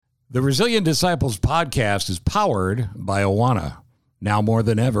The Resilient Disciples podcast is powered by Awana. Now more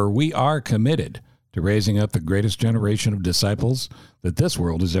than ever, we are committed to raising up the greatest generation of disciples that this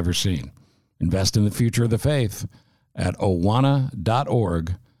world has ever seen. Invest in the future of the faith at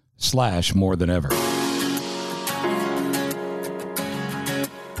awana.org/more-than-ever.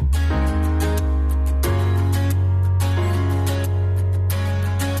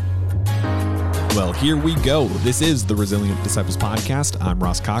 Well, here we go. This is the Resilient Disciples podcast. I'm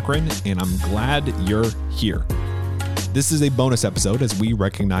Ross Cochran, and I'm glad you're here. This is a bonus episode as we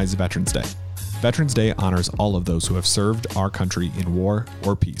recognize Veterans Day. Veterans Day honors all of those who have served our country in war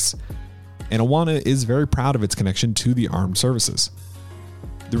or peace. And Awana is very proud of its connection to the armed services.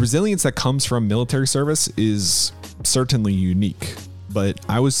 The resilience that comes from military service is certainly unique, but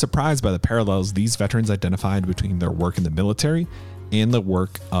I was surprised by the parallels these veterans identified between their work in the military and the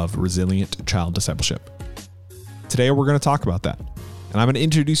work of resilient child discipleship. Today, we're going to talk about that. And I'm going to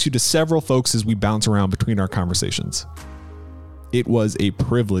introduce you to several folks as we bounce around between our conversations. It was a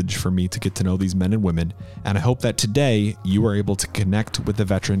privilege for me to get to know these men and women, and I hope that today you are able to connect with the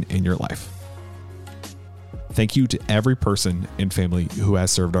veteran in your life. Thank you to every person and family who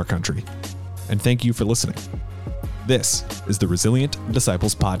has served our country. And thank you for listening. This is the Resilient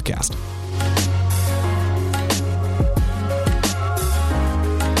Disciples podcast.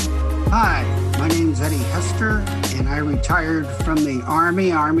 Hi, my name is Eddie Hester, and I retired from the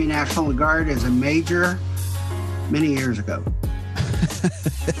Army National Guard as a major many years ago.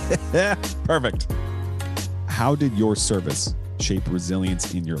 Perfect. How did your service shape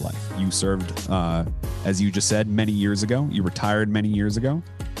resilience in your life? You served, as you just said, many years ago. You retired many years ago.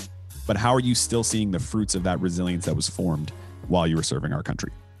 But how are you still seeing the fruits of that resilience that was formed while you were serving our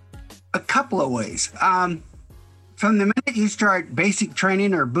country? A couple of ways. From the minute you start basic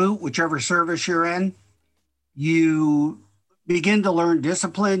training or boot, whichever service you're in, you begin to learn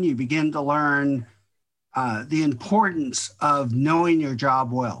discipline. You begin to learn the importance of knowing your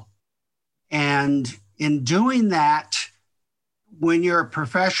job well. And in doing that, when you're a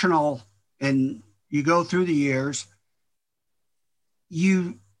professional and you go through the years,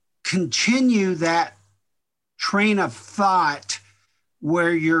 you continue that train of thought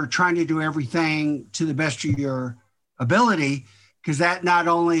where you're trying to do everything to the best of your ability, because that not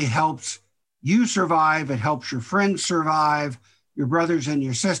only helps you survive, it helps your friends survive, your brothers and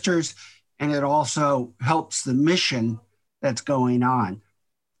your sisters, and it also helps the mission that's going on.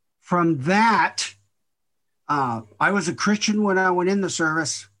 From that, I was a Christian when I went in the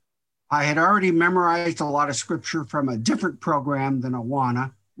service. I had already memorized a lot of scripture from a different program than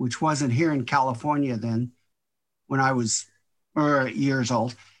Awana, which wasn't here in California then when I was years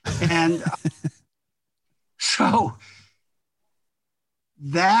old. And so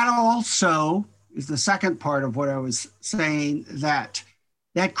that also is the second part of what I was saying, that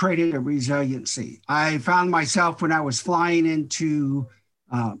created a resiliency. I found myself when I was flying into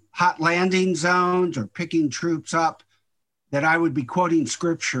hot landing zones or picking troops up, that I would be quoting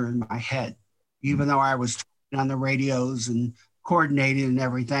scripture in my head, even though I was on the radios and coordinating and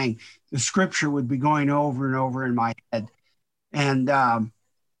everything. The scripture would be going over and over in my head. And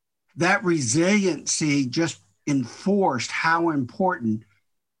that resiliency just enforced how important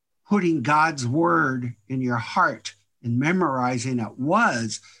putting God's word in your heart and memorizing it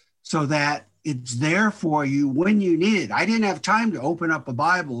was, so that it's there for you when you need it. I didn't have time to open up a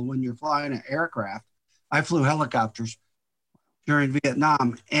Bible when you're flying an aircraft. I flew helicopters during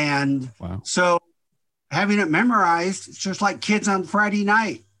Vietnam. And So having it memorized, it's just like kids on Friday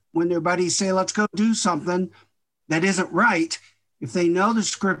night when their buddies say, let's go do something that isn't right. If they know the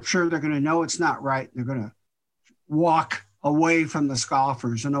scripture, they're going to know it's not right. They're going to walk away from the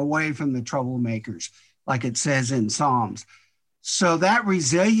scoffers and away from the troublemakers, like it says in Psalms. So that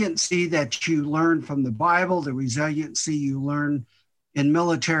resiliency that you learn from the Bible, the resiliency you learn in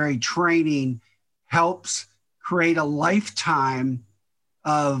military training, helps create a lifetime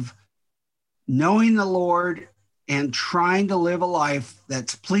of knowing the Lord and trying to live a life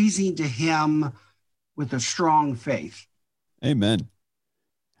that's pleasing to Him with a strong faith. Amen.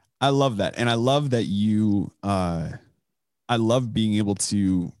 I love that. And I love that you, I love being able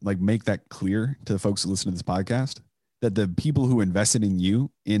to make that clear to the folks who listen to this podcast, that the people who invested in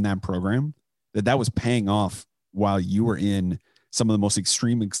you in that program, that was paying off while you were in some of the most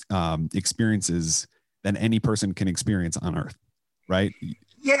extreme experiences that any person can experience on earth, right?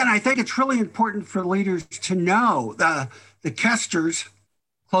 Yeah, and I think it's really important for leaders to know the Kesters,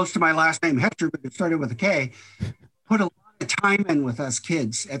 close to my last name, Hester, but it started with a K, put a lot of time in with us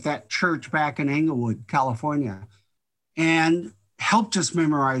kids at that church back in Englewood, California, and helped us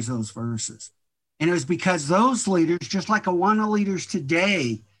memorize those verses. And it was because those leaders, just like Awana leaders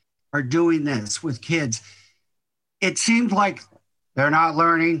today, are doing this with kids. It seems like they're not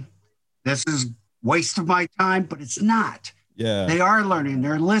learning. This is waste of my time, but it's not. Yeah. They are learning,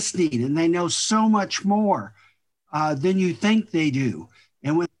 they're listening, and they know so much more than you think they do.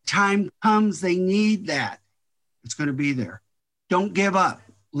 And when time comes, they need that. It's going to be there. Don't give up.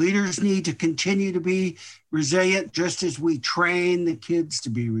 Leaders need to continue to be resilient, just as we train the kids to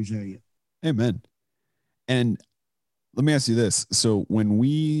be resilient. Amen. And let me ask you this. So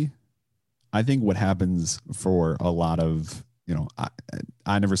I think what happens for a lot of,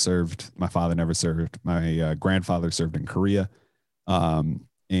 I never served, my father never served, my grandfather served in Korea.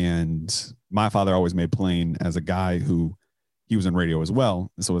 And my father always made plain, as a guy who, he was in radio as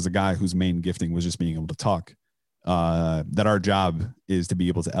well. So as a guy whose main gifting was just being able to talk, that our job is to be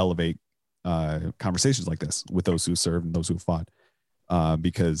able to elevate conversations like this with those who served and those who fought,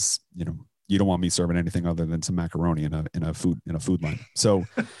 because you don't want me serving anything other than some macaroni in a food line. So,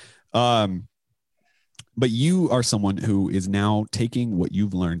 but you are someone who is now taking what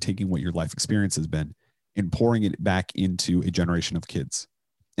you've learned, taking what your life experience has been, and pouring it back into a generation of kids,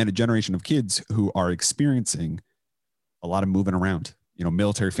 and a generation of kids who are experiencing a lot of moving around.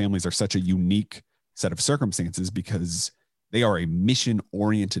 Military families are such a unique set of circumstances because they are a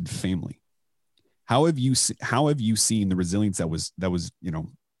mission-oriented family. How have you seen the resilience that was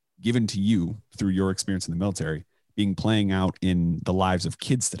given to you through your experience in the military being playing out in the lives of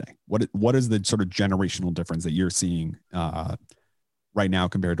kids today? What is the sort of generational difference that you're seeing right now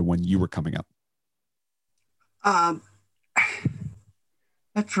compared to when you were coming up?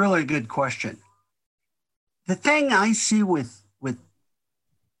 That's really a good question. The thing I see with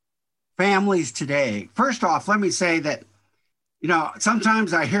families today, first off, let me say that,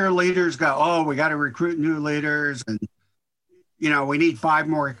 sometimes I hear leaders go, oh, we got to recruit new leaders, and, we need 5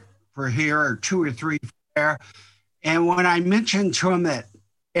 more for here or 2 or 3 for there. And when I mentioned to them that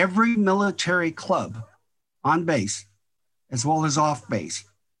every military club on base, as well as off base,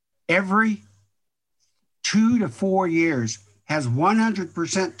 every 2 to 4 years has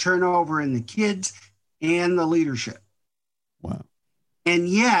 100% turnover in the kids and the leadership. Wow. And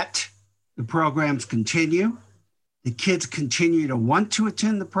yet the programs continue. The kids continue to want to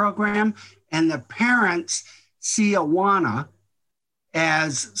attend the program, and the parents see Awana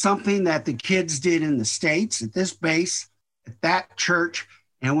as something that the kids did in the States at this base, at that church.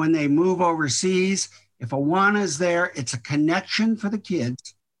 And when they move overseas, if Awana is there, it's a connection for the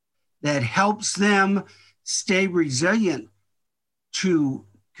kids that helps them stay resilient to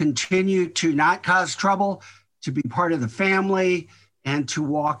continue to not cause trouble, to be part of the family, and to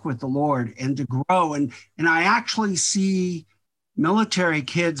walk with the Lord and to grow. And I actually see military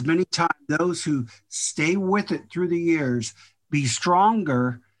kids, many times those who stay with it through the years, be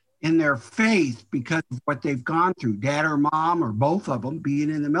stronger in their faith because of what they've gone through, dad or mom or both of them being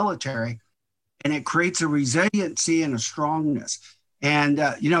in the military. And it creates a resiliency and a strongness. And,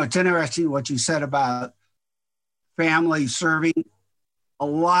 it's interesting what you said about family serving. A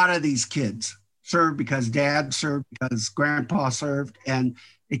lot of these kids served because dad served, because grandpa served, and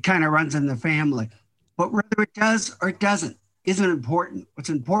it kind of runs in the family. But whether it does or it doesn't isn't important. What's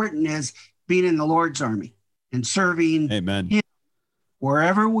important is being in the Lord's army and serving Amen. Him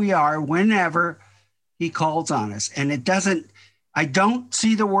wherever we are, whenever He calls on us. And I don't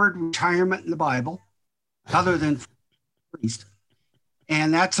see the word retirement in the Bible other than priest.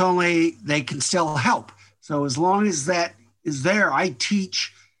 And that's only, they can still help. So as long as that is there, I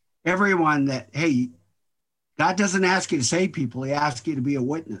teach everyone that, hey, God doesn't ask you to save people. He asks you to be a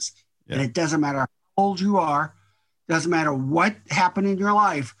witness. Yeah. And it doesn't matter how old you are, doesn't matter what happened in your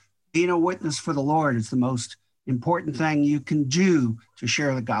life, being a witness for the Lord is the most important thing you can do to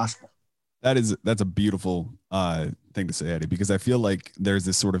share the gospel. That's a beautiful thing to say, Eddie, because I feel like there's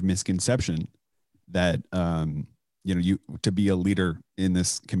this sort of misconception that, you to be a leader in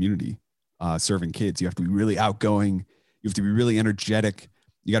this community, serving kids, you have to be really outgoing. You have to be really energetic.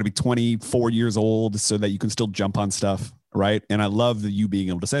 You got to be 24 years old so that you can still jump on stuff. Right. And I love you being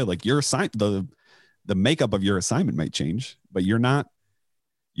able to say, like, your the makeup of your assignment might change, but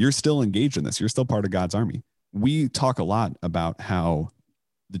you're still engaged in this. You're still part of God's army. We talk a lot about how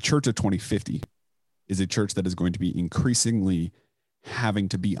the Church of 2050 is a church that is going to be increasingly having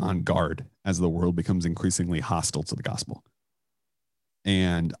to be on guard as the world becomes increasingly hostile to the gospel.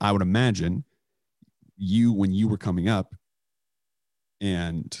 And I would imagine when you were coming up,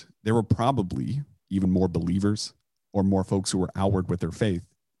 and there were probably even more believers or more folks who were outward with their faith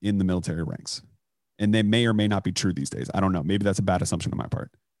in the military ranks. And they may or may not be true these days. I don't know. Maybe that's a bad assumption on my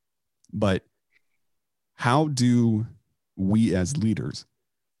part. But how do we as leaders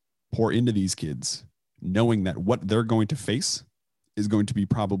pour into these kids, knowing that what they're going to face is going to be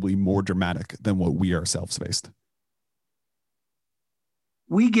probably more dramatic than what we ourselves faced.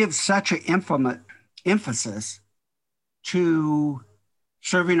 We give such an emphasis to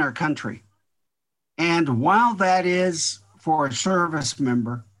serving our country. And while that is for a service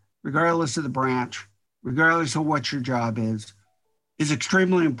member, regardless of the branch, regardless of what your job is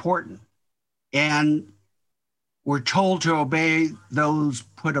extremely important. And we're told to obey those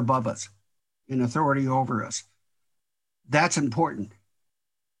put above us in authority over us. That's important.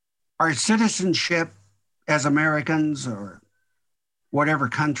 Our citizenship as Americans or whatever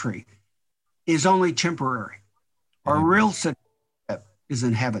country is only temporary. Our real citizenship is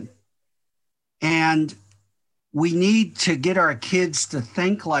in heaven. And we need to get our kids to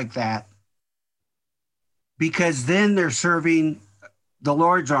think like that, because then they're serving the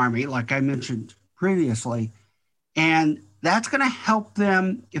Lord's army, like I mentioned previously. And that's going to help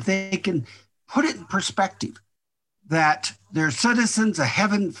them if they can put it in perspective that they're citizens of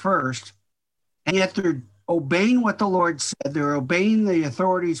heaven first, and yet they're obeying what the Lord said. They're obeying the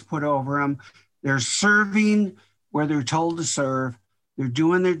authorities put over them. They're serving where they're told to serve. They're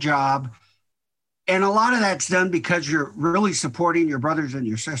doing their job. And a lot of that's done because you're really supporting your brothers and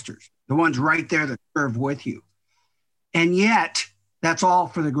your sisters, the ones right there that serve with you. And yet, that's all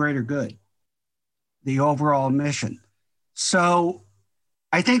for the greater good, the overall mission. So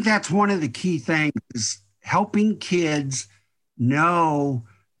I think that's one of the key things, is helping kids know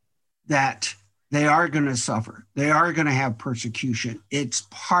that they are going to suffer. They are going to have persecution. It's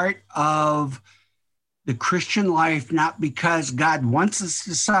part of the Christian life, not because God wants us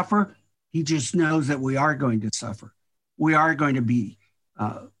to suffer. He just knows that we are going to suffer. We are going to be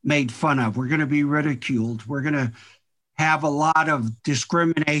made fun of. We're going to be ridiculed. We're going to have a lot of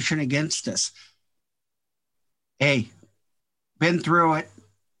discrimination against us. Hey, been through it,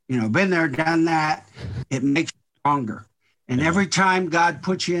 been there, done that. It makes you stronger. And every time God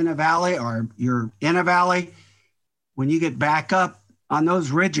puts you in a valley, or you're in a valley, when you get back up on those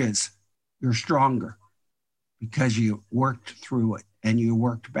ridges, you're stronger because you worked through it and you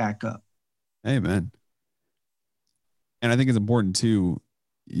worked back up. Amen. And I think it's important too,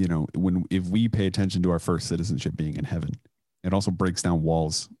 if we pay attention to our first citizenship being in heaven, it also breaks down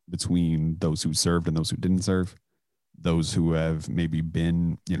walls between those who served and those who didn't serve, those who have maybe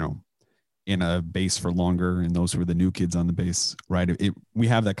been, in a base for longer, and those who are the new kids on the base, right? We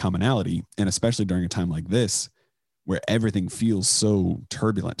have that commonality. And especially during a time like this, where everything feels so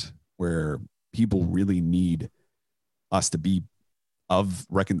turbulent, where people really need us to be of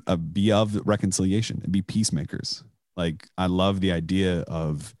reconciliation and be peacemakers. Like, I love the idea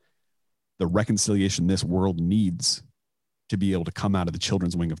of the reconciliation this world needs to be able to come out of the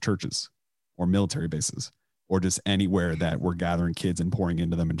children's wing of churches or military bases, or just anywhere that we're gathering kids and pouring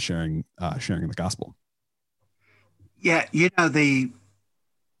into them and sharing the gospel. Yeah, the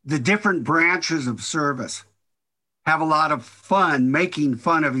different branches of service have a lot of fun making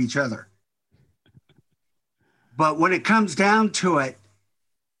fun of each other. But when it comes down to it,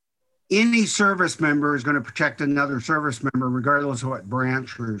 any service member is going to protect another service member, regardless of what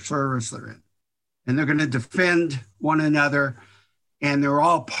branch or service they're in. And they're going to defend one another, and they're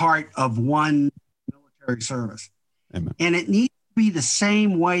all part of one military service. Amen. And it needs to be the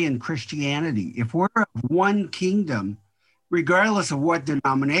same way in Christianity. If we're of one kingdom, regardless of what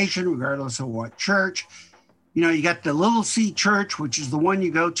denomination, regardless of what church, you got the little C church, which is the one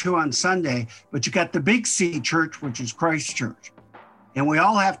you go to on Sunday, but you got the big C church, which is Christ Church. And we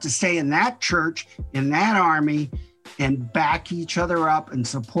all have to stay in that church, in that army, and back each other up and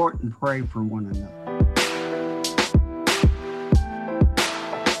support and pray for one another.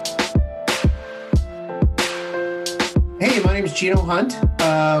 Hey, my name is Gino Hunt.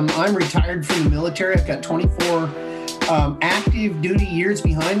 I'm retired from the military. I've got 24 active duty years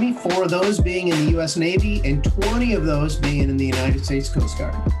behind me, 4 of those being in the U.S. Navy and 20 of those being in the United States Coast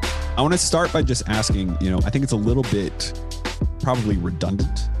Guard. I want to start by just asking, I think it's a little bit probably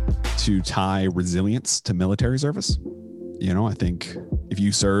redundant to tie resilience to military service. I think if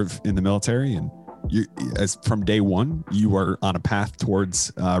you serve in the military and as from day one, you are on a path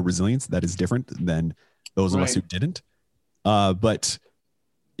towards resilience that is different than those of us who didn't. But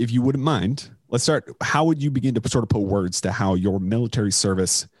if you wouldn't mind, let's start. How would you begin to sort of put words to how your military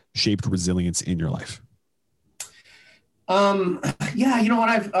service shaped resilience in your life? Yeah, you know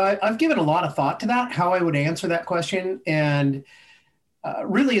what? I've given a lot of thought to that, how I would answer that question. And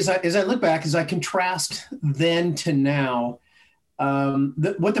really, as I look back, as I contrast then to now,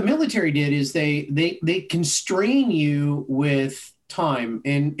 what the military did is they constrain you with time.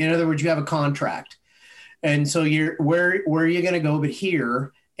 And in other words, you have a contract. And so where are you going to go but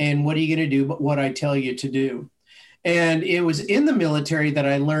here? And what are you going to do but what I tell you to do? And it was in the military that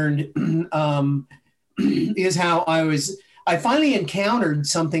I learned is how I finally encountered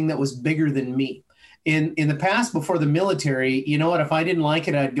something that was bigger than me. In the past, before the military, you know what, if I didn't like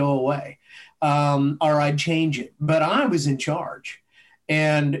it, I'd go away, or I'd change it. But I was in charge.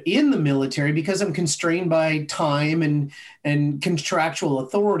 And in the military, because I'm constrained by time and contractual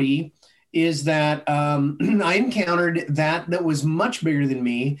authority, is that I encountered that was much bigger than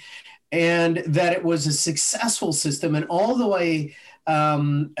me, and that it was a successful system. And although I,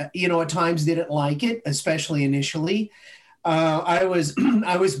 at times didn't like it, especially initially, I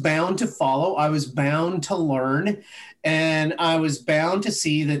was bound to follow. I was bound to learn, and I was bound to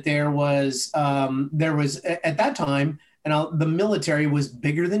see that there was at that time, and the military was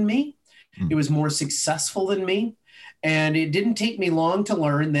bigger than me. It was more successful than me. And it didn't take me long to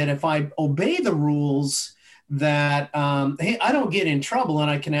learn that if I obey the rules, that, hey, I don't get in trouble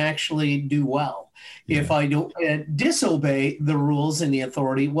and I can actually do well. Yeah. If I don't disobey the rules and the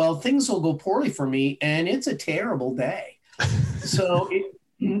authority, well, things will go poorly for me, and it's a terrible day. So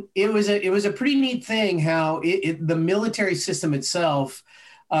it was a pretty neat thing how the military system itself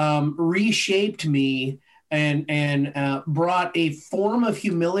reshaped me and brought a form of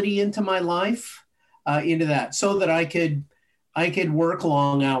humility into my life, into that, so that I could work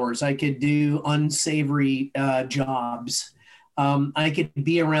long hours. I could do unsavory jobs. I could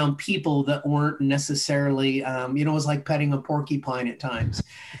be around people that weren't necessarily, it was like petting a porcupine at times.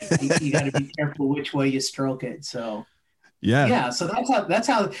 You got to be careful which way you stroke it. So. Yeah. So that's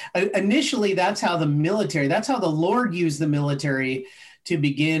how initially, that's how the Lord used the military to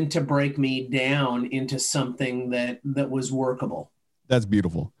begin to break me down into something that was workable. That's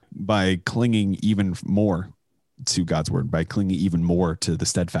beautiful. By clinging even more to God's word, by clinging even more to the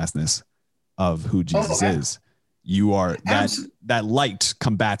steadfastness of who Jesus is, you are that light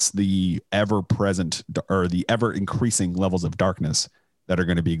combats the ever present or the ever increasing levels of darkness that are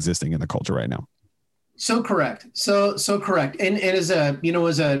going to be existing in the culture right now. So correct. So correct. And as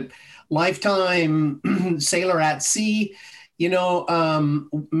a lifetime sailor at sea,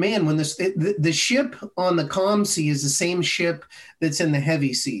 man, when the ship on the calm sea is the same ship that's in the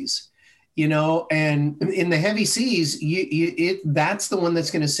heavy seas, and in the heavy seas, that's the one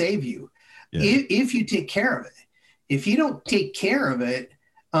that's going to save you. Yeah. If you take care of it. If you don't take care of it,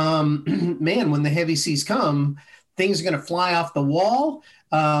 man, when the heavy seas come, things are going to fly off the wall.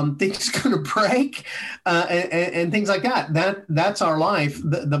 Things are going to break, and things like that. That's our life.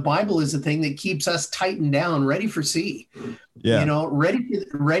 The Bible is the thing that keeps us tightened down, ready for sea. Yeah.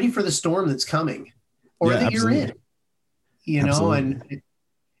 Ready for the storm that's coming, or that absolutely. You're in. Absolutely. And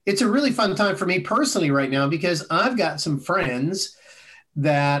it's a really fun time for me personally right now, because I've got some friends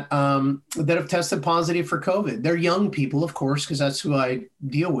that have tested positive for COVID. They're young people, of course, because that's who I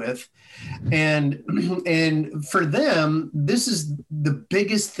deal with. And for them, this is the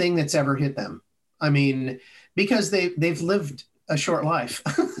biggest thing that's ever hit them. I mean, because they've lived a short life,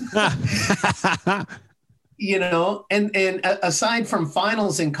 and aside from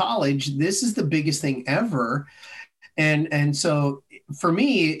finals in college, this is the biggest thing ever. And so for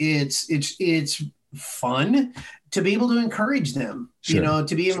me, it's fun to be able to encourage them, sure.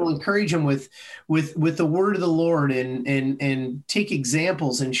 To be able to encourage them with the word of the Lord and take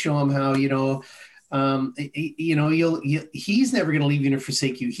examples and show them how, he's never going to leave you and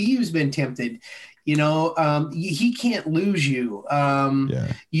forsake you. He who's been tempted, he can't lose you.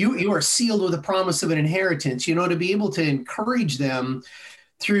 You are sealed with the promise of an inheritance, to be able to encourage them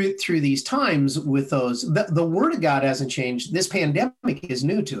through these times with those. The word of God hasn't changed. This pandemic is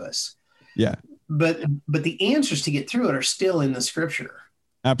new to us. Yeah. But the answers to get through it are still in the scripture.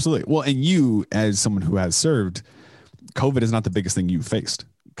 Absolutely. Well, and you, as someone who has served, COVID is not the biggest thing you faced.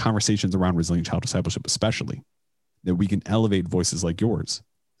 Conversations around resilient child discipleship, especially, that we can elevate voices like yours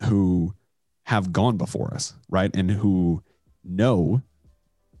who have gone before us, right? And who know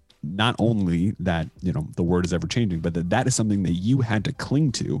not only that, the word is ever changing, but that is something that you had to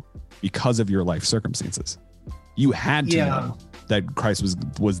cling to because of your life circumstances. You had to know that Christ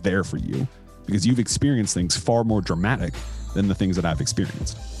was there for you, because you've experienced things far more dramatic than the things that I've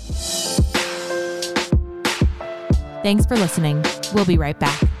experienced. Thanks for listening. We'll be right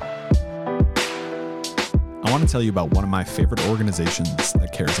back. I want to tell you about one of my favorite organizations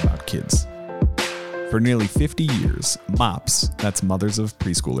that cares about kids. For nearly 50 years, MOPS, that's Mothers of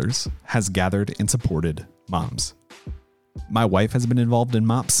Preschoolers, has gathered and supported moms. My wife has been involved in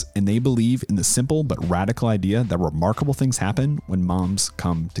MOPS, and they believe in the simple but radical idea that remarkable things happen when moms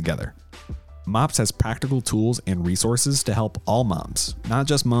come together. MOPS has practical tools and resources to help all moms, not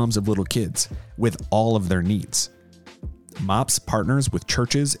just moms of little kids, with all of their needs. MOPS partners with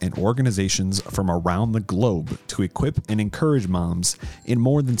churches and organizations from around the globe to equip and encourage moms in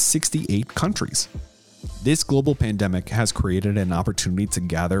more than 68 countries. This global pandemic has created an opportunity to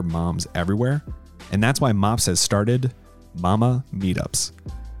gather moms everywhere, and that's why MOPS has started Mama Meetups.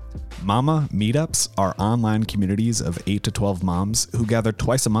 Mama Meetups are online communities of 8 to 12 moms who gather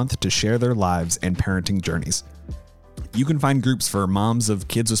twice a month to share their lives and parenting journeys. You can find groups for moms of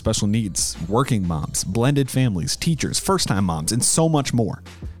kids with special needs, working moms, blended families, teachers, first-time moms, and so much more.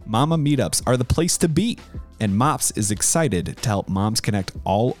 Mama Meetups are the place to be, and MOPS is excited to help moms connect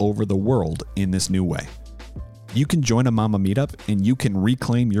all over the world in this new way. You can join a Mama Meetup and you can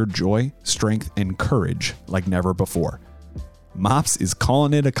reclaim your joy, strength, and courage like never before. MOPS is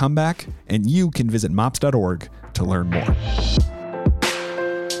calling it a comeback, and you can visit mops.org to learn more.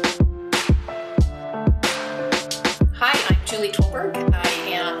 Julie Tolberg. I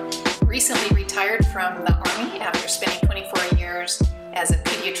am recently retired from the Army after spending 24 years as a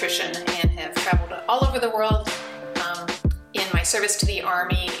pediatrician and have traveled all over the world in my service to the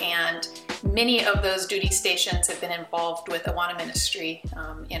Army, and many of those duty stations have been involved with Awana ministry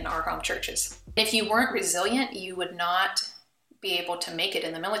in our home churches. If you weren't resilient, you would not be able to make it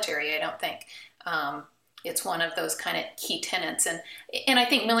in the military, I don't think. It's one of those kind of key tenets. And I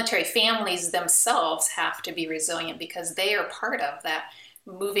think military families themselves have to be resilient because they are part of that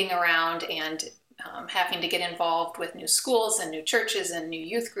moving around and having to get involved with new schools and new churches and new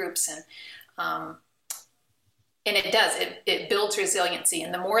youth groups. And it builds resiliency.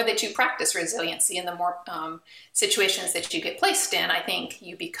 And the more that you practice resiliency and the more situations that you get placed in, I think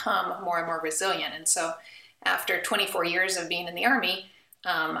you become more and more resilient. And so after 24 years of being in the Army,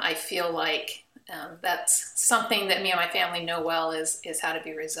 I feel like that's something that me and my family know well is how to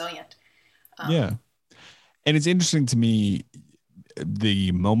be resilient. Yeah. And it's interesting to me,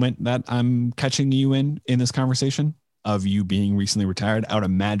 the moment that I'm catching you in this conversation of you being recently retired. I would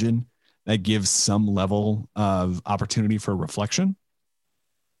imagine that gives some level of opportunity for reflection.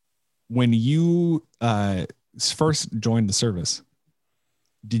 When you first joined the service,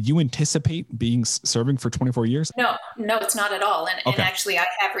 did you anticipate serving for 24 years? No, it's not at all. And actually, I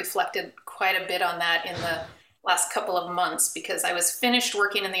have reflected quite a bit on that in the last couple of months because I was finished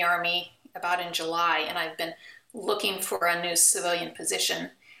working in the Army about in July, and I've been looking for a new civilian position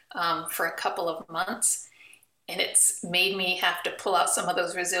for a couple of months. And it's made me have to pull out some of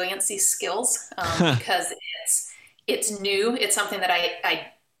those resiliency skills because it's new. It's something that I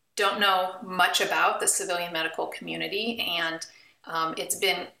don't know much about, the civilian medical community, and it's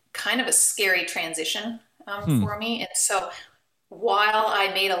been kind of a scary transition for me. And so while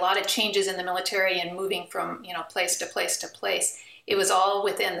I made a lot of changes in the military and moving from, place to place to place, it was all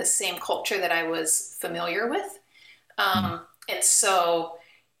within the same culture that I was familiar with. And so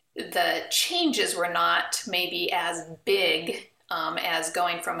the changes were not maybe as big as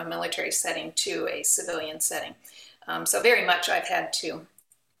going from a military setting to a civilian setting. So very much I've had to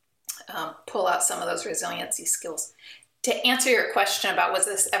pull out some of those resiliency skills. To answer your question about was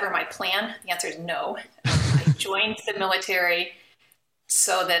this ever my plan, the answer is no. I joined the military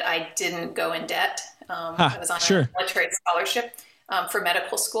so that I didn't go in debt. I was on a military scholarship for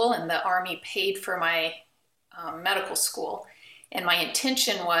medical school, and the Army paid for my medical school. And my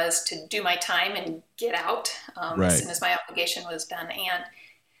intention was to do my time and get out as soon as my obligation was done. And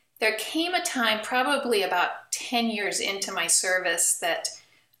there came a time, probably about 10 years into my service, that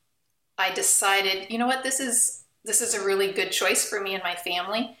I decided, you know what, this is a really good choice for me and my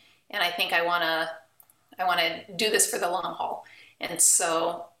family, and I think I want to do this for the long haul. And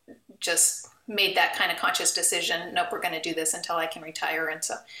so just made that kind of conscious decision. Nope, we're going to do this until I can retire. And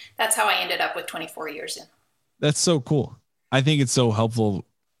so that's how I ended up with 24 years in. That's so cool. I think it's so helpful,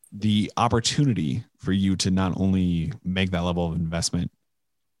 the opportunity for you to not only make that level of investment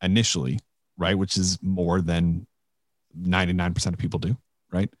initially, right, which is more than 99% of people do,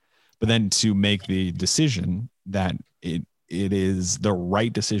 right? But then to make the decision that it is the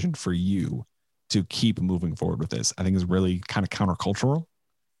right decision for you to keep moving forward with this, I think is really kind of countercultural.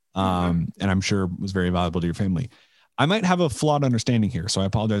 And I'm sure it was very valuable to your family. I might have a flawed understanding here, so I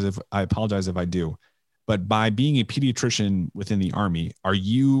apologize if I do. But by being a pediatrician within the Army, are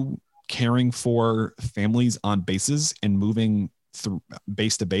you caring for families on bases and moving through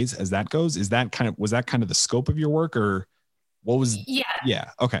base to base as that goes? Was that kind of the scope of your work, or what was? Yeah.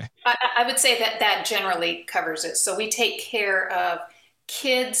 Okay. I would say that generally covers it. So we take care of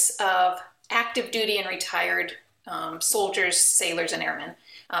kids of active duty and retired soldiers, sailors, and airmen.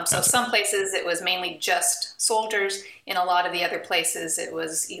 So some places it was mainly just soldiers. In a lot of the other places, it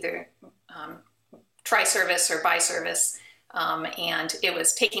was either tri-service or bi-service. And it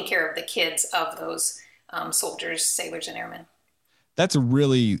was taking care of the kids of those soldiers, sailors, and airmen. That's a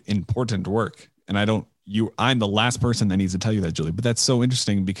really important work. And I'm the last person that needs to tell you that, Julie, but that's so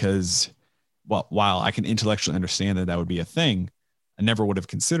interesting because while I can intellectually understand that would be a thing, I never would have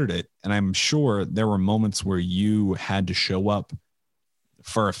considered it. And I'm sure there were moments where you had to show up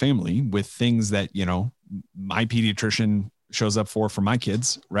for a family with things that, my pediatrician shows up for my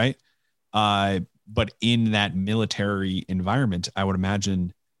kids. Right. But in that military environment, I would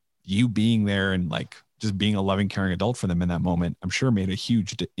imagine you being there and like just being a loving, caring adult for them in that moment, I'm sure made a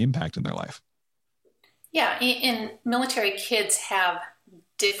huge impact in their life. Yeah. And military kids have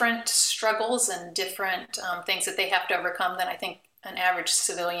different struggles and different things that they have to overcome than I think an average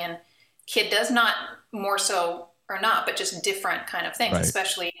civilian kid does. Not more so or not, but just different kind of things, right.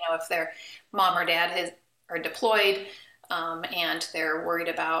 Especially, if their mom or dad are deployed and they're worried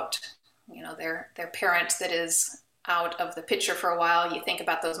about, their parent that is out of the picture for a while. You think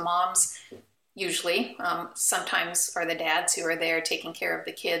about those moms, usually, sometimes are the dads who are there taking care of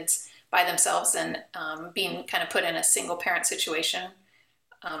the kids by themselves and being kind of put in a single parent situation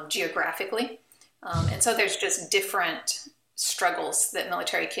geographically. And so there's just different struggles that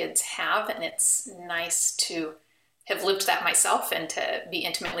military kids have. And it's nice to have lived that myself and to be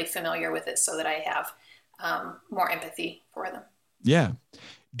intimately familiar with it so that I have more empathy for them. Yeah.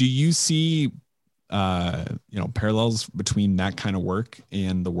 Do you see, parallels between that kind of work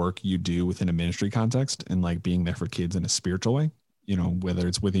and the work you do within a ministry context and like being there for kids in a spiritual way, whether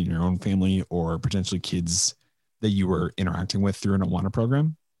it's within your own family or potentially kids that you were interacting with through an Awana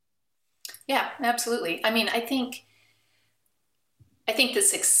program? Yeah, absolutely. I mean, I think the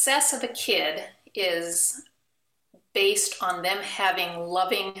success of a kid is based on them having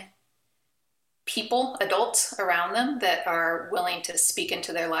loving people, adults around them that are willing to speak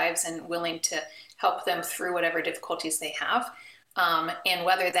into their lives and willing to help them through whatever difficulties they have. And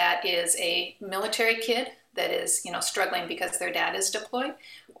whether that is a military kid that is, struggling because their dad is deployed,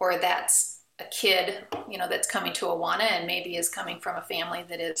 or that's a kid, that's coming to Awana and maybe is coming from a family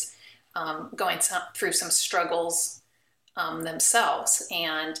that is going through some struggles themselves.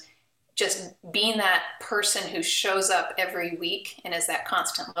 And just being that person who shows up every week and is that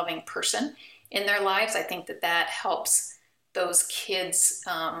constant loving person in their lives, I think that helps those kids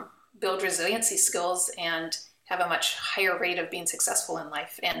build resiliency skills and have a much higher rate of being successful in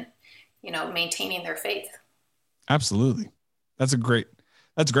life and, maintaining their faith. Absolutely. That's great.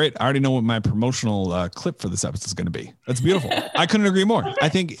 I already know what my promotional clip for this episode is going to be. That's beautiful. I couldn't agree more. I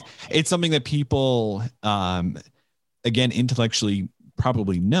think it's something that people, again, intellectually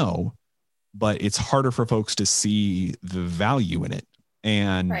probably know, but it's harder for folks to see the value in it.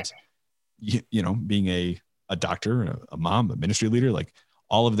 And, right. Being a doctor, a mom, a ministry leader, like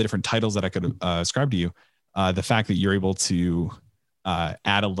all of the different titles that I could ascribe to you, the fact that you're able to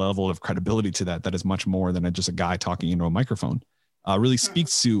add a level of credibility to that is much more than just a guy talking into a microphone, really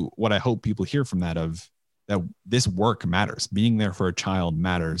speaks to what I hope people hear from that this work matters. Being there for a child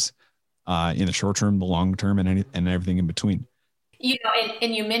matters in the short term, the long term, and everything in between.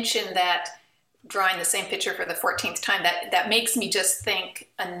 And you mentioned that drawing the same picture for the 14th time, that makes me just think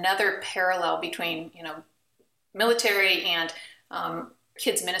another parallel between, military and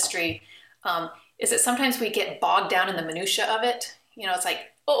kids ministry is that sometimes we get bogged down in the minutia of it. It's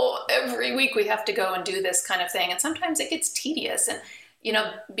like, every week we have to go and do this kind of thing. And sometimes it gets tedious. And,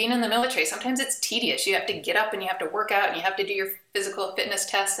 being in the military, sometimes it's tedious. You have to get up and you have to work out and you have to do your physical fitness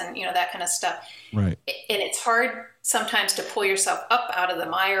tests and, that kind of stuff. Right. And it's hard sometimes to pull yourself up out of the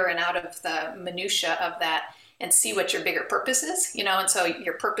mire and out of the minutia of that and see what your bigger purpose is, and so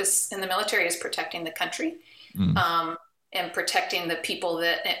your purpose in the military is protecting the country and protecting the people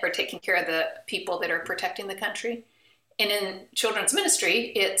or taking care of the people that are protecting the country. And in children's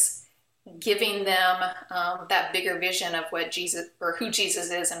ministry, it's giving them that bigger vision of what Jesus or who Jesus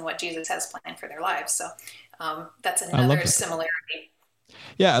is and what Jesus has planned for their lives. So that's another similarity.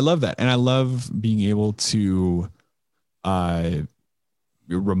 Yeah, I love that. And I love being able to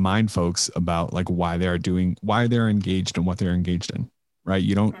remind folks about like why they're engaged and what they're engaged in, right?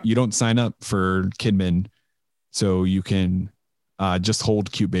 You don't sign up for Kidmin so you can just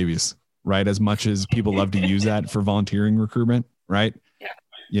hold cute babies, right? As much as people love to use that for volunteering recruitment, right?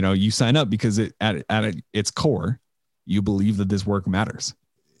 Yeah. You sign up because at its core, you believe that this work matters.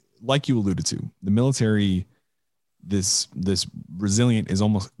 Like you alluded to, the military, this resilient is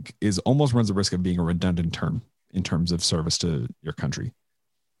almost runs the risk of being a redundant term in terms of service to your country.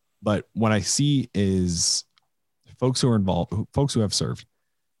 But what I see is folks who are involved, folks who have served,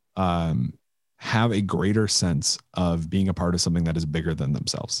 have a greater sense of being a part of something that is bigger than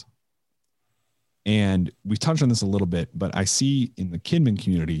themselves. And we touched on this a little bit, but I see in the Kidmin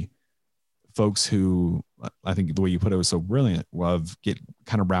community, folks who, I think the way you put it was so brilliant, of get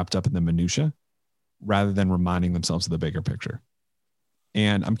kind of wrapped up in the minutia rather than reminding themselves of the bigger picture.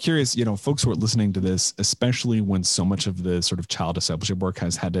 And I'm curious, folks who are listening to this, especially when so much of the sort of child discipleship work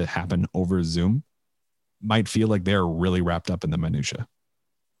has had to happen over Zoom, might feel like they're really wrapped up in the minutia.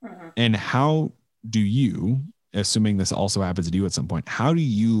 Mm-hmm. And how do you, assuming this also happens to you at some point, how do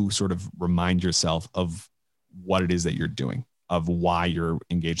you sort of remind yourself of what it is that you're doing, of why you're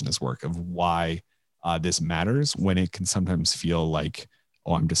engaged in this work, of why this matters, when it can sometimes feel like,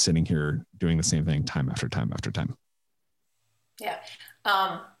 oh, I'm just sitting here doing the same thing time after time after time? Yeah.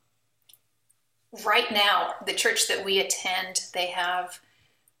 Right now, the church that we attend, they're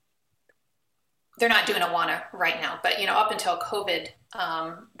not doing Awana right now, but, up until COVID,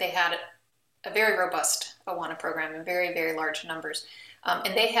 they had a very robust Awana program in very, very large numbers.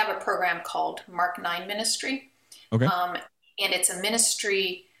 And they have a program called Mark 9 Ministry. Okay. And it's a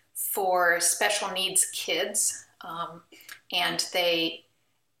ministry for special needs kids. And they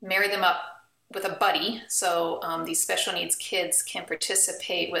marry them up with a buddy. So these special needs kids can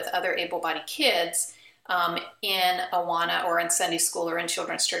participate with other able-bodied kids in Awana or in Sunday school or in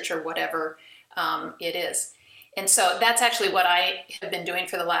children's church or whatever it is. And so that's actually what I have been doing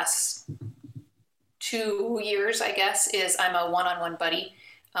for the last 2 years, I guess, is I'm a one-on-one buddy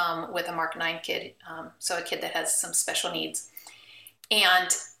with a Mark 9 kid. So a kid that has some special needs. And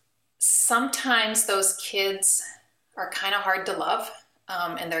sometimes those kids are kind of hard to love,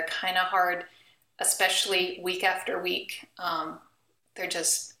 and they're kind of hard, especially week after week.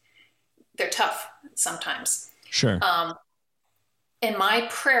 They're tough sometimes. Sure. And my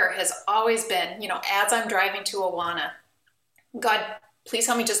prayer has always been, as I'm driving to Awana, God, please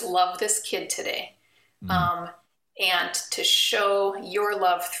help me just love this kid today. Mm-hmm. And to show your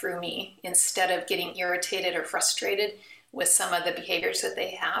love through me instead of getting irritated or frustrated with some of the behaviors that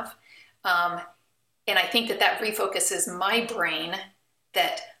they have. And I think that refocuses my brain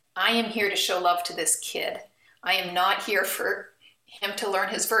that I am here to show love to this kid. I am not here for him to learn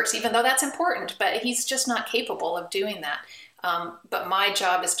his verse, even though that's important, but he's just not capable of doing that. But my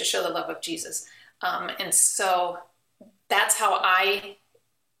job is to show the love of Jesus. And so that's how I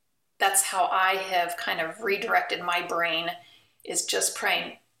have kind of redirected my brain, is just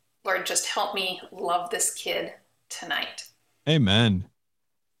praying, Lord, just help me love this kid tonight. Amen.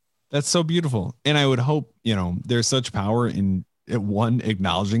 That's so beautiful. And I would hope, there's such power in one,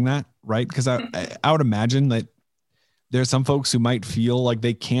 acknowledging that, right? Because I would imagine that there's some folks who might feel like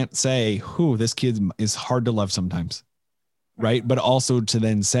they can't say, this kid is hard to love sometimes, right? But also to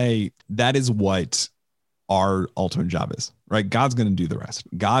then say, that is what our ultimate job is, right? God's going to do the rest.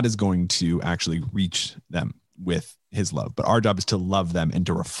 God is going to actually reach them with his love, but our job is to love them and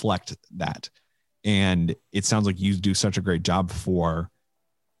to reflect that. And it sounds like you do such a great job for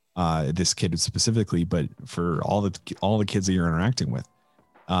this kid specifically, but for all the kids that you're interacting with.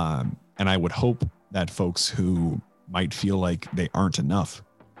 And I would hope that folks who might feel like they aren't enough,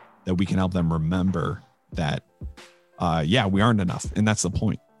 that we can help them remember that, we aren't enough. And that's the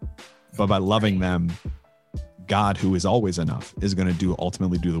point. But by loving them, God, who is always enough, is going to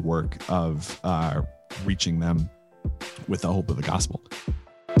ultimately do the work of reaching them with the hope of the gospel.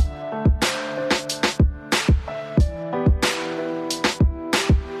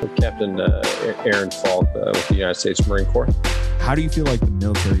 Captain Aaron Falk with the United States Marine Corps. How do you feel like the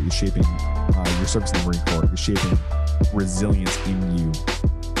military is shaping your service in the Marine Corps, is shaping resilience in you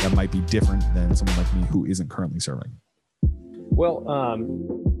that might be different than someone like me who isn't currently serving? Well,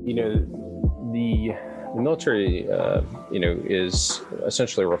 the military, is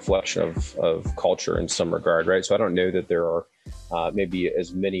essentially a reflection of culture in some regard, right? So I don't know that there are maybe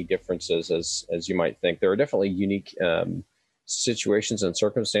as many differences as you might think. There are definitely unique situations and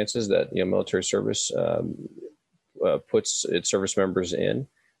circumstances that military service puts its service members in,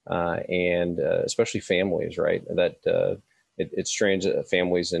 and especially families, right? That it strains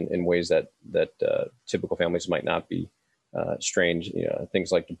families in ways that typical families might not be strained.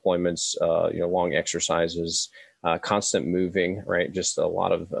 Things like deployments, long exercises, constant moving, right? Just a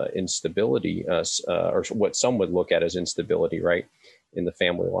lot of instability, or what some would look at as instability, right, in the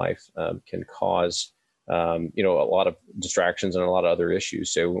family life, can cause a lot of distractions and a lot of other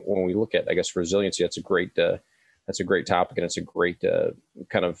issues. So when we look at, I guess, resiliency, that's a great topic, and it's a great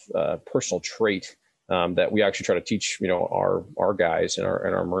kind of personal trait that we actually try to teach, our guys and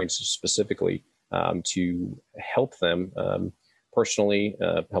our Marines specifically, to help them personally,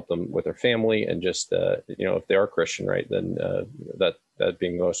 help them with their family, and just if they are Christian, right, then that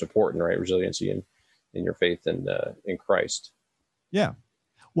being the most important, right, resiliency in your faith and in Christ. Yeah,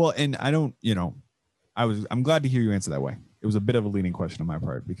 well, and I don't, I'm glad to hear you answer that way, it was a bit of a leading question on my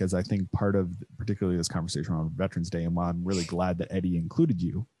part, because I think part of particularly this conversation on Veterans Day, and why I'm really glad that Eddie included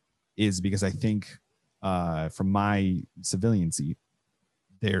you, is because I think from my civilian seat,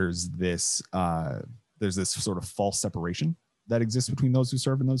 there's this sort of false separation that exists between those who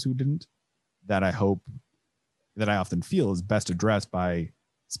serve and those who didn't, that I often feel is best addressed by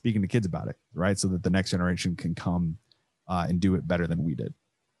speaking to kids about it, right? So that the next generation can come and do it better than we did.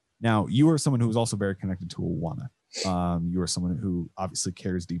 Now, you are someone who is also very connected to Awana. You are someone who obviously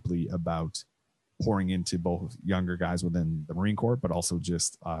cares deeply about pouring into both younger guys within the Marine Corps, but also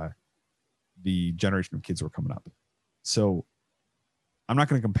just the generation of kids who are coming up. So I'm not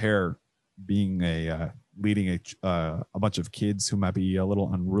going to compare being leading a bunch of kids who might be a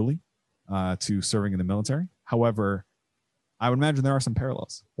little unruly to serving in the military. However, I would imagine there are some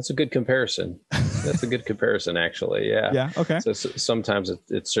parallels. That's a good comparison. That's a good comparison, actually. Yeah. Yeah. Okay. So sometimes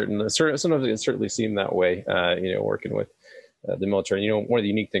sometimes it certainly seemed that way. Working with the military. One of the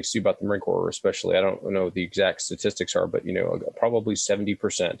unique things too about the Marine Corps, especially, I don't know what the exact statistics are, but probably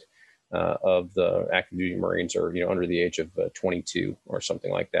 70% of the active duty Marines are under the age of 22 or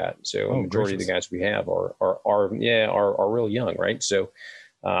something like that. So a majority of the guys we have are really young, right? So.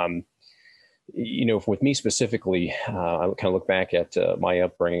 With me specifically, I kind of look back at my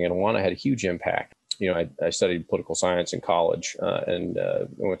upbringing, and Awana had a huge impact. I studied political science in college and I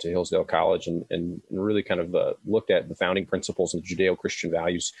went to Hillsdale College and really kind of looked at the founding principles and Judeo-Christian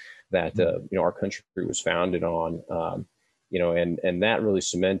values that, our country was founded on, and that really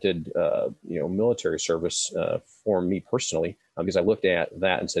cemented, military service for me personally, because I looked at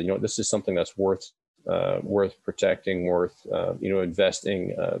that and said, this is something that's worth protecting, worth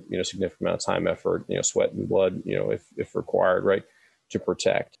investing significant amount of time, effort, sweat and blood, if required, right, to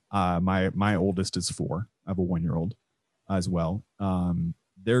protect. My oldest is 4. I have a 1-year-old as well.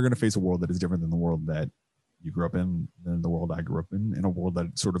 They're going to face a world that is different than the world that you grew up in, than the world I grew up in a world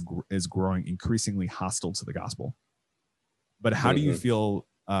that sort of is growing increasingly hostile to the gospel. But how do you feel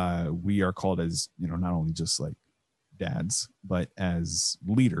we are called as not only just like dads, but as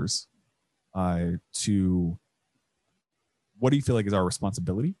leaders? To what do you feel like is our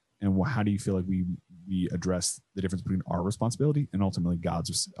responsibility, and how do you feel like we address the difference between our responsibility and ultimately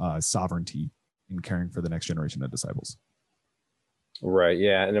God's sovereignty in caring for the next generation of disciples? Right.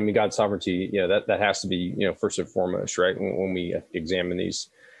 Yeah. And I mean, God's sovereignty, that has to be, first and foremost, right? When we examine these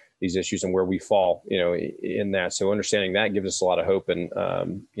issues and where we fall, in that. So understanding that gives us a lot of hope and,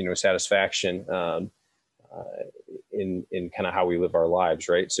 satisfaction, in kind of how we live our lives,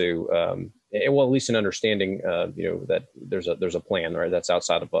 right? So, at least an understanding, that there's a plan, right? That's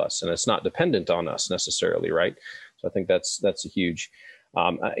outside of us, and it's not dependent on us necessarily, right? So I think that's a huge,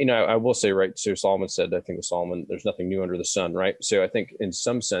 I will say, right? So Solomon said, I think with Solomon, there's nothing new under the sun, right? So I think in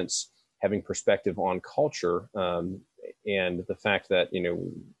some sense, having perspective on culture, and the fact that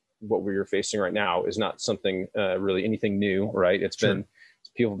what we're facing right now is not something really anything new, right? It's been.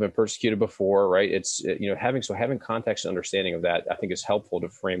 People have been persecuted before, right? It's, having context and understanding of that, I think is helpful to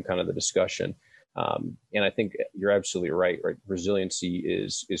frame kind of the discussion. And I think you're absolutely right? Resiliency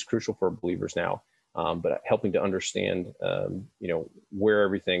is crucial for believers now, but helping to understand, where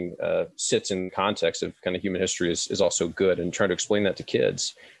everything sits in context of kind of human history is also good. And trying to explain that to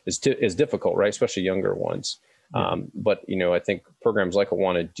kids is difficult, right? Especially younger ones. But, I think programs like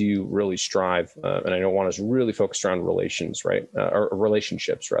Awana do really strive, and I know Awana is really focused around relations, right? Or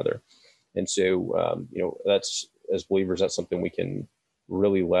relationships rather. And so, that's, as believers, that's something we can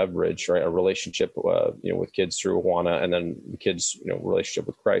really leverage, right? A relationship, with kids through Awana, and then the kids, relationship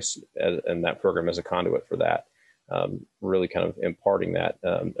with Christ and that program as a conduit for that, really kind of imparting that.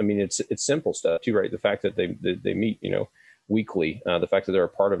 I mean, it's simple stuff too, right? The fact that they meet, weekly, the fact that they're a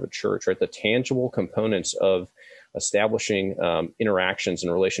part of a church, right? The tangible components of establishing interactions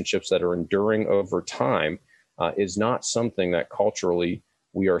and relationships that are enduring over time is not something that culturally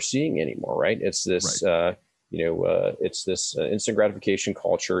we are seeing anymore, right? It's this, right. It's this instant gratification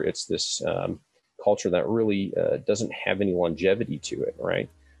culture. It's this culture that really doesn't have any longevity to it, right?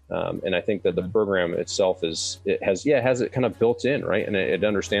 And I think that the program itself has it kind of built in, right? And it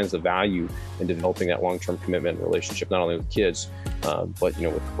understands the value in developing that long-term commitment and relationship, not only with kids, but,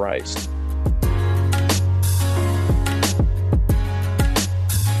 with Christ.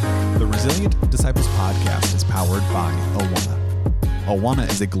 The Resilient Disciples podcast is powered by Awana. Awana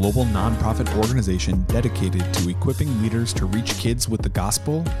is a global nonprofit organization dedicated to equipping leaders to reach kids with the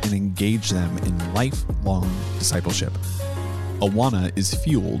gospel and engage them in lifelong discipleship. Awana is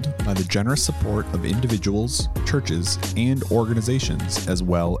fueled by the generous support of individuals, churches, and organizations, as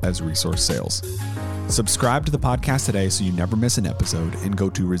well as resource sales. Subscribe to the podcast today so you never miss an episode, and go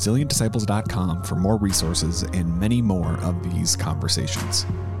to resilientdisciples.com for more resources and many more of these conversations.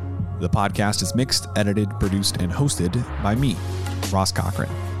 The podcast is mixed, edited, produced, and hosted by me, Ross Cochran.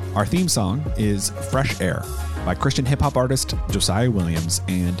 Our theme song is Fresh Air by Christian hip-hop artist Josiah Williams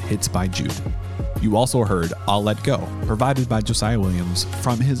and Hits by Jude. You also heard I'll Let Go, provided by Josiah Williams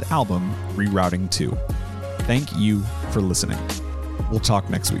from his album Rerouting 2. Thank you for listening. We'll talk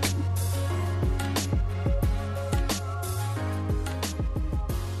next week.